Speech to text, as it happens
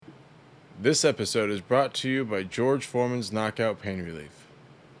This episode is brought to you by George Foreman's Knockout Pain Relief.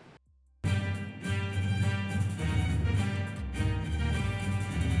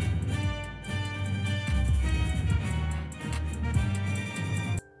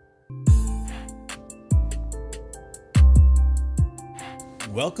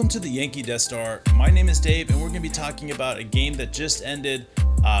 Welcome to the Yankee Death Star. My name is Dave, and we're going to be talking about a game that just ended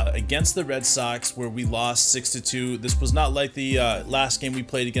against the Red Sox, where we lost 6-2. This was not like the last game we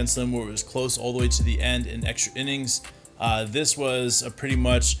played against them, where it was close all the way to the end in extra innings. This was pretty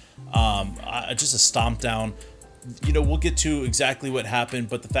much just a stomp down. You know, we'll get to exactly what happened,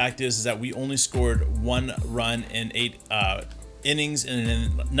 but the fact is that we only scored one run in 8 innings, and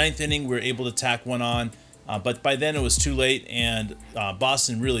in the ninth inning, we were able to tack one on. But by then it was too late, and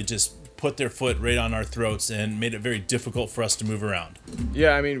Boston really just put their foot right on our throats and made it very difficult for us to move around.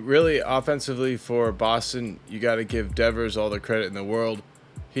 Yeah, I mean, really, offensively for Boston, you got to give Devers all the credit in the world.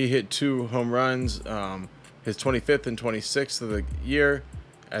 He hit 2 home runs, his 25th and 26th of the year.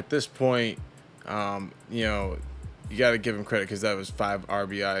 At this point, you got to give him credit because that was 5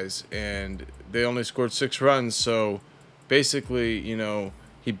 RBIs, and they only scored 6 runs. So basically,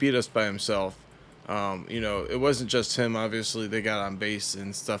 he beat us by himself. It wasn't just him. Obviously, they got on base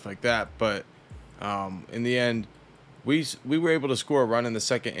and stuff like that. But in the end, we were able to score a run in the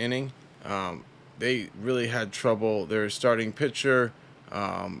second inning. They really had trouble. Their starting pitcher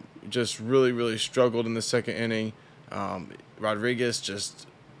just really, really struggled in the second inning. Rodriguez just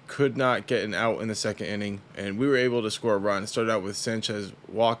could not get an out in the second inning, and we were able to score a run. It started out with Sanchez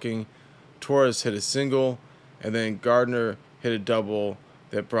walking. Torres hit a single, and then Gardner hit a double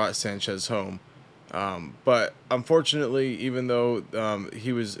that brought Sanchez home. But unfortunately, even though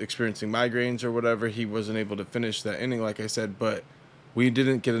he was experiencing migraines or whatever, he wasn't able to finish that inning, like I said, but we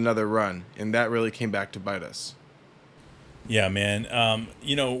didn't get another run, and that really came back to bite us. Yeah, man.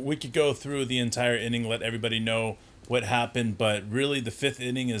 We could go through the entire inning, let everybody know what happened, but really the 5th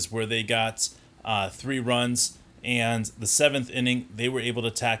inning is where they got 3 runs, and the 7th inning, they were able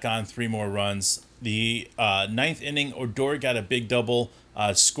to tack on 3 more runs. The 9th inning, Odor got a big double,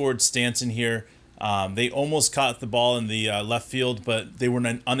 scored Stanton here. They almost caught the ball in the left field, but they were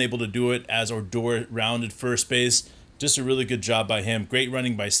unable to do it as Odor rounded first base. Just a really good job by him. Great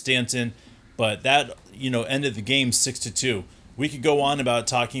running by Stanton, but that ended the game 6-2. We could go on about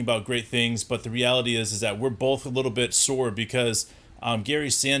talking about great things, but the reality is that we're both a little bit sore because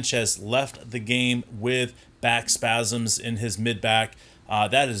Gary Sanchez left the game with back spasms in his mid-back.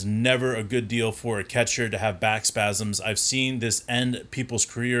 That is never a good deal for a catcher to have back spasms. I've seen this end people's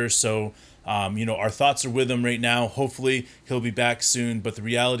careers, so our thoughts are with him right now. Hopefully he'll be back soon, but the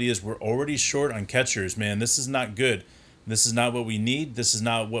reality is we're already short on catchers, man. This is not good. This is not what we need. This is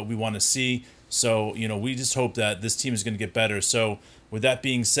not what we want to see. So, we just hope that this team is going to get better. So with that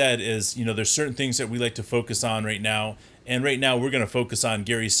being said there's certain things that we like to focus on right now. And right now we're going to focus on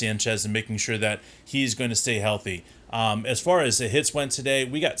Gary Sanchez and making sure that he's going to stay healthy. As far as the hits went today,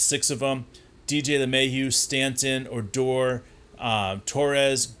 we got 6 of them. DJ LeMahieu, Stanton, Odor,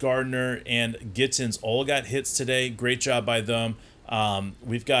 Torres, Gardner, and Gittins all got hits today. Great job by them.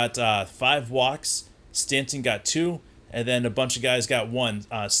 We've got 5 walks. Stanton got 2, and then a bunch of guys got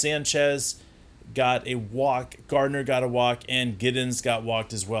 1. Sanchez got a walk, Gardner got a walk, and Gittins got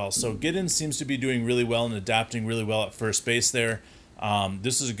walked as well. So Gittins seems to be doing really well and adapting really well at first base there.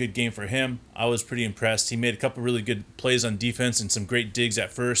 This is a good game for him. I was pretty impressed. He made a couple really good plays on defense and some great digs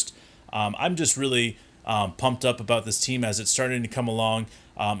at first. I'm just really pumped up about this team as it's starting to come along.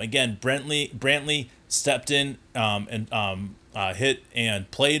 Again, Brantley stepped in and hit and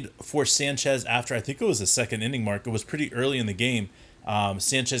played for Sanchez after I think it was the second inning mark. It was pretty early in the game.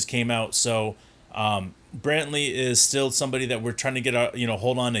 Sanchez came out, so Brantley is still somebody that we're trying to get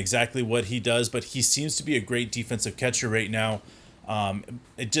hold on exactly what he does, but he seems to be a great defensive catcher right now.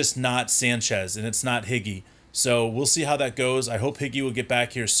 It's just not Sanchez, and it's not Higgy. So we'll see how that goes. I hope Higgy will get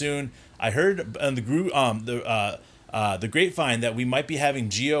back here soon. I heard on the group, the grapevine that we might be having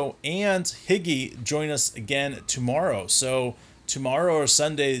Gio and Higgy join us again tomorrow. So tomorrow or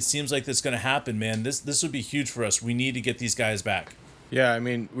Sunday, it seems like that's going to happen, man. This would be huge for us. We need to get these guys back. Yeah, I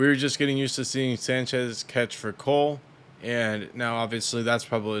mean, we were just getting used to seeing Sanchez catch for Cole, and now obviously that's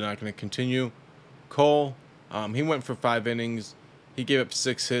probably not going to continue. Cole, he went for 5 innings. He gave up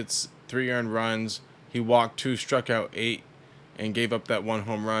 6 hits, 3 earned runs. He walked 2, struck out 8, and gave up that 1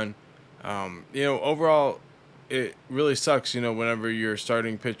 home run. Overall, it really sucks, whenever your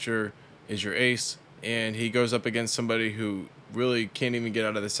starting pitcher is your ace, and he goes up against somebody who really can't even get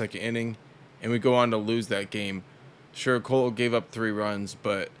out of the second inning, and we go on to lose that game. Sure, Cole gave up 3 runs,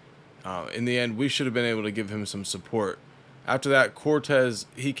 but in the end, we should have been able to give him some support. After that, Cortez,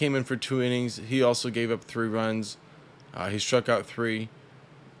 he came in for 2 innings. He also gave up 3 runs. He struck out 3.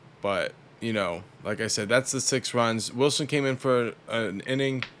 But, like I said, that's the 6 runs. Wilson came in for an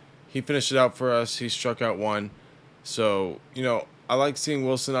inning. He finished it out for us. He struck out 1. So, I like seeing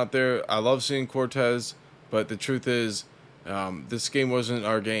Wilson out there. I love seeing Cortez. But the truth is, this game wasn't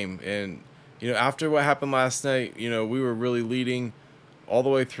our game. And, after what happened last night, we were really leading all the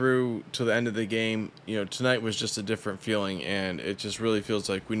way through to the end of the game. Tonight was just a different feeling, and it just really feels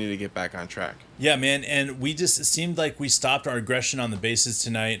like we need to get back on track. Yeah, man, and it seemed like we stopped our aggression on the bases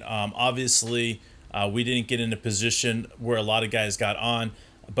tonight. Obviously, we didn't get in a position where a lot of guys got on,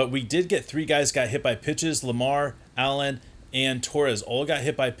 but we did get 3 guys got hit by pitches. Lamar, Allen, and Torres all got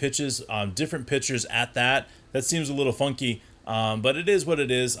hit by pitches, different pitchers at that. That seems a little funky, but it is what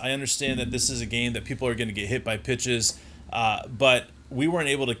it is. I understand that this is a game that people are going to get hit by pitches, but we weren't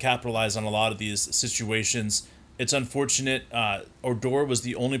able to capitalize on a lot of these situations. It's unfortunate. Odor was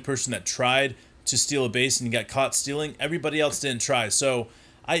the only person that tried to steal a base and he got caught stealing. Everybody else didn't try. So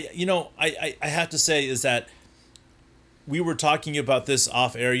I have to say is that we were talking about this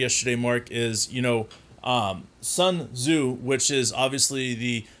off air yesterday, Mark, is, Sun Tzu, which is obviously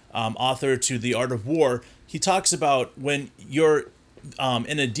the author to The Art of War. He talks about when you're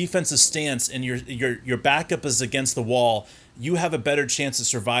in a defensive stance and your backup is against the wall, you have a better chance of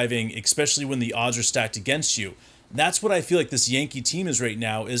surviving, especially when the odds are stacked against you. That's what I feel like this Yankee team is right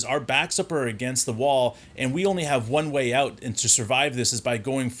now, is our backs up are against the wall, and we only have one way out, and to survive this is by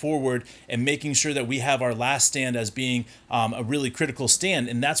going forward and making sure that we have our last stand as being a really critical stand.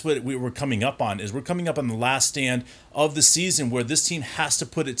 And that's what we're coming up on, is we're coming up on the last stand of the season where this team has to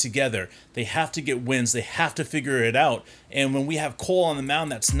put it together. They have to get wins. They have to figure it out. And when we have Cole on the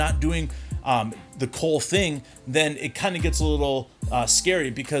mound that's not doing the Cole thing, then it kind of gets a little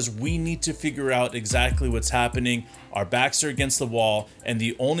scary, because we need to figure out exactly what's happening. Our backs are against the wall, and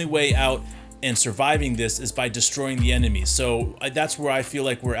the only way out and surviving this is by destroying the enemy. So that's where I feel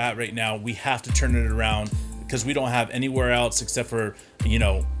like we're at right now. We have to turn it around, because we don't have anywhere else except for,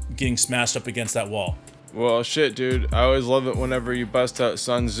 getting smashed up against that wall. Well, shit, dude. I always love it whenever you bust out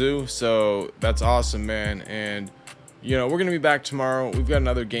Sun Tzu. So that's awesome, man. And, we're going to be back tomorrow. We've got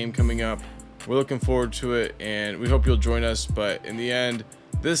another game coming up. We're looking forward to it, and we hope you'll join us. But in the end,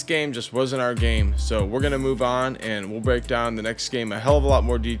 this game just wasn't our game. So we're going to move on, and we'll break down the next game a hell of a lot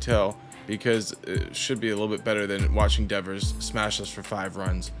more detail, because it should be a little bit better than watching Devers smash us for 5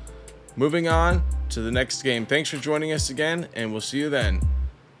 runs. Moving on to the next game. Thanks for joining us again, and we'll see you then.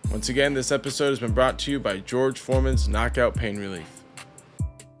 Once again, this episode has been brought to you by George Foreman's Knockout Pain Relief.